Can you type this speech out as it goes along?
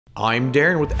I'm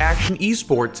Darren with Akshon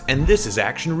Esports, and this is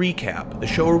Action Recap, the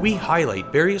show where we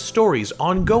highlight various stories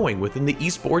ongoing within the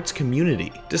esports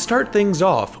community. To start things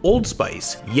off, Old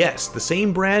Spice, yes, the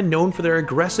same brand known for their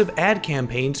aggressive ad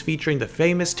campaigns featuring the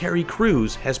famous Terry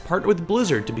Crews, has partnered with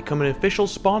Blizzard to become an official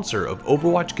sponsor of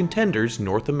Overwatch Contenders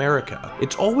North America.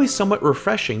 It's always somewhat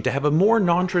refreshing to have a more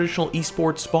non-traditional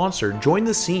esports sponsor join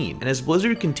the scene, and as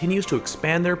Blizzard continues to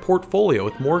expand their portfolio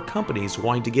with more companies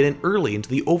wanting to get in early into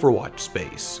the Overwatch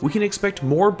space, we can expect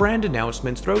more brand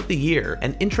announcements throughout the year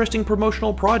and interesting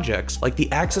promotional projects like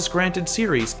the Access Granted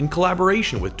series in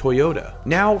collaboration with Toyota.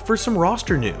 Now for some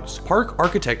roster news. Park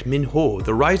Architect Min Ho,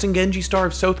 the rising Genji star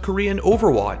of South Korea in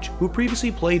Overwatch, who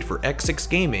previously played for X6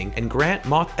 Gaming, and Grant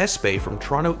Moth Espe from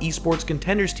Toronto Esports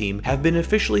Contenders team have been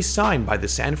officially signed by the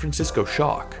San Francisco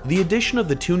Shock. The addition of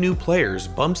the two new players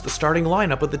bumps the starting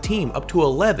lineup of the team up to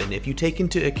 11 if you take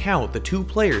into account the two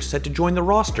players set to join the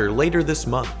roster later this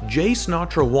month.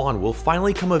 Sinatraa will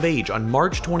finally come of age on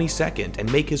March 22nd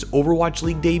and make his Overwatch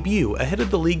League debut ahead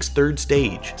of the league's third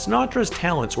stage. Sinatra's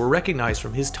talents were recognized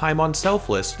from his time on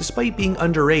Selfless despite being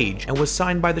underage, and was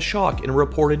signed by the Shock in a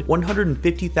reported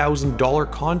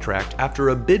 $150,000 contract after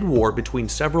a bid war between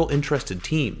several interested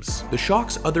teams. The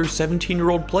Shock's other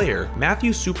 17-year-old player,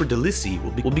 Matthew Super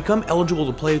will become eligible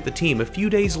to play with the team a few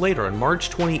days later on March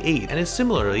 28th and is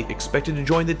similarly expected to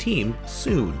join the team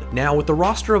soon. Now with the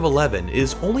roster of 11, it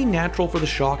is only natural for the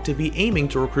Shock to be aiming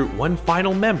to recruit one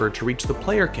final member to reach the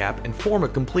player cap and form a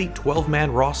complete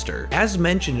 12-man roster. As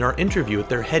mentioned in our interview with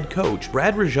their head coach,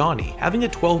 Brad Rajani, having a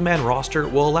 12-man roster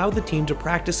will allow the team to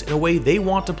practice in a way they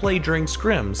want to play during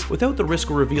scrims without the risk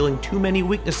of revealing too many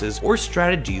weaknesses or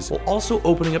strategies, while also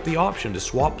opening up the option to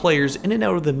swap players in and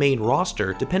out of the main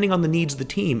roster depending on the needs of the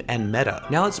team and meta.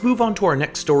 Now let's move on to our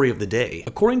next story of the day.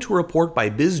 According to a report by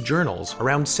Biz Journals,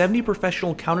 around 70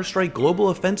 professional Counter-Strike Global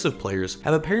Offensive players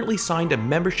have apparently signed a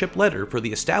membership letter for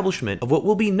the establishment of what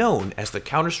will be known as the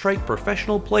Counter-Strike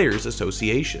Professional Players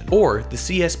Association, or the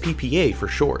CSPPA for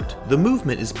short. The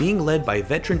movement is being led by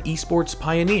veteran esports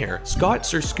pioneer Scott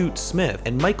Sir Scoot Smith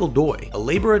and Michael Doy, a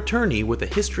labor attorney with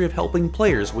a history of helping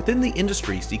players within the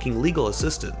industry seeking legal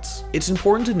assistance. It's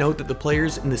important to note that the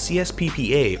players in the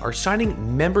CSPPA are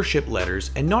signing membership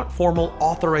letters and not formal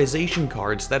authorization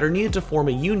cards that are needed to form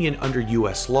a union under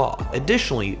US law.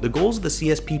 Additionally, the goals of the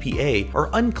CSPPA are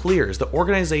unclear as the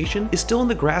organization is still in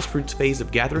the grassroots phase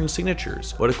of gathering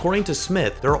signatures, but according to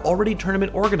Smith, there are already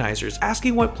tournament organizers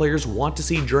asking what players want to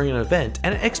see during an event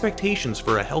and expectations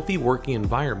for a healthy working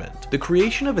environment. The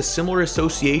creation of a similar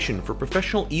association for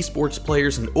professional esports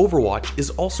players in Overwatch is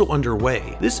also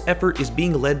underway. This effort is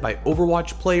being led by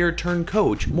Overwatch player turned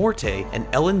coach Morte and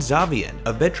Ellen Zavian,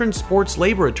 a veteran sports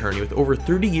labor attorney with over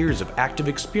 30 years of active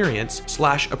experience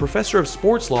 / a professor of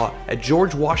sports law at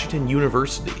George Washington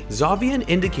University. Zavian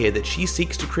indicated that she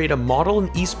seeks to create a model in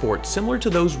esports similar to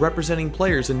those representing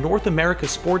players in North America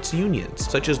sports unions,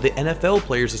 such as the NFL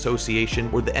Players Association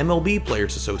or the MLB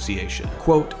Players Association.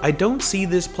 Quote, "I don't see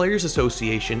this Players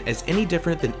Association as any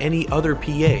different than any other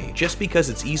PA, just because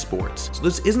it's esports. So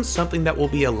this isn't something that will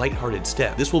be a lighthearted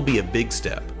step. This will be a big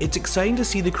step. It's exciting to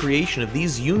see the creation of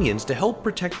these unions to help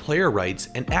protect player rights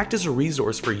and act as a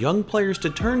resource for young players to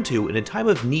turn to in a time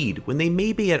of need when they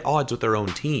may be at odds with their own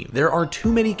team. There are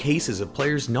too many cases of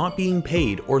players not being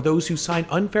paid or those who sign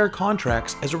unfair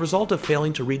contracts as a result of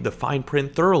failing to read the fine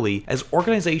print thoroughly, as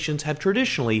organizations have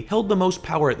traditionally held the most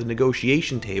power at the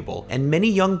negotiation table, and many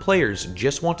young players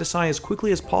just want to sign as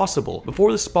quickly as possible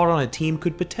before the spot on a team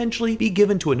could potentially be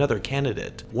given to another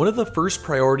candidate." One of the first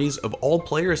priorities of all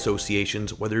player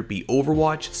associations, whether it be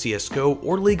Overwatch, CSGO,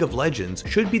 or League of Legends,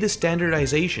 should be the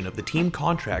standardization of the team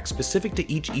contracts specific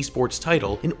to each esports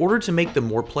title in order to make them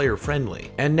more player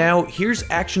friendly. And now here's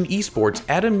Akshon Esports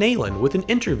Adam Neylan with an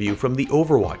interview from the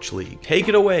Overwatch League. Take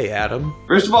it away, Adam.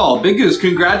 First of all, BigGoose,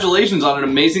 congratulations on an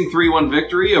amazing 3-1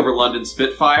 victory over London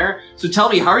Spitfire. So tell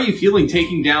me, how are you feeling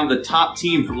taking down the top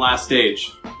team from last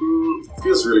stage?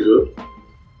 Feels really good.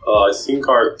 I think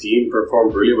our team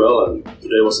performed really well, and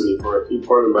today was an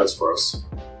important match for us.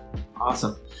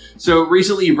 Awesome. So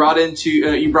recently you brought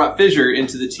Fissure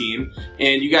into the team,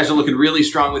 and you guys are looking really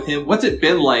strong with him. What's it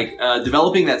been like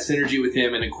developing that synergy with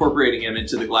him and incorporating him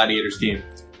into the Gladiators team?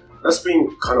 That's been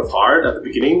kind of hard at the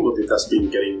beginning, but it has been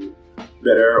getting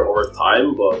better over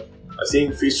time. But I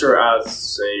think Fissure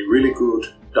adds a really good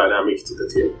dynamic to the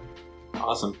team.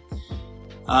 Awesome.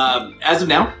 As of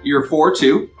now, you're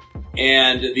 4-2,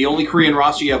 and the only Korean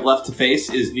roster you have left to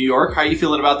face is New York. How are you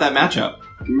feeling about that matchup?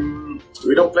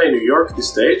 We don't play New York this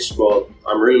stage, but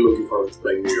I'm really looking forward to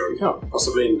playing New York,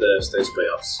 possibly in the stage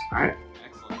playoffs. All right,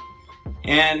 excellent.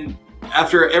 And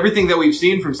after everything that we've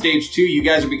seen from Stage 2, you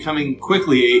guys are becoming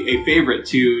quickly a favorite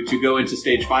to go into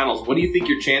Stage Finals. What do you think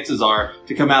your chances are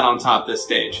to come out on top this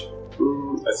stage?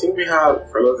 I think we have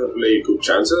relatively good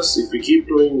chances. If we keep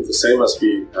doing the same as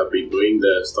we have been doing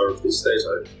the start of this stage,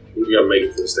 I think we are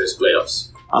making the stage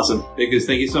playoffs. Awesome. BigGoose,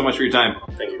 thank you so much for your time.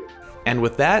 Thank you. And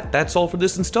with that, that's all for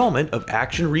this installment of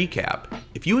Action Recap.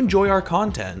 If you enjoy our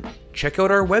content, check out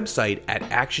our website at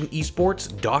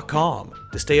actionesports.com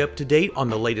to stay up to date on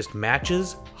the latest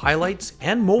matches, highlights,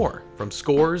 and more. From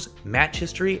scores, match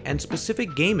history, and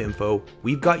specific game info,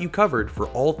 we've got you covered for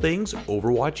all things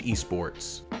Overwatch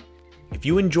Esports. If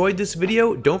you enjoyed this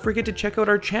video, don't forget to check out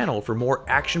our channel for more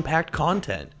action-packed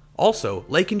content. Also,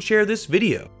 like and share this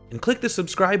video, and click the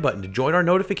subscribe button to join our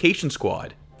notification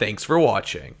squad. Thanks for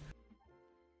watching.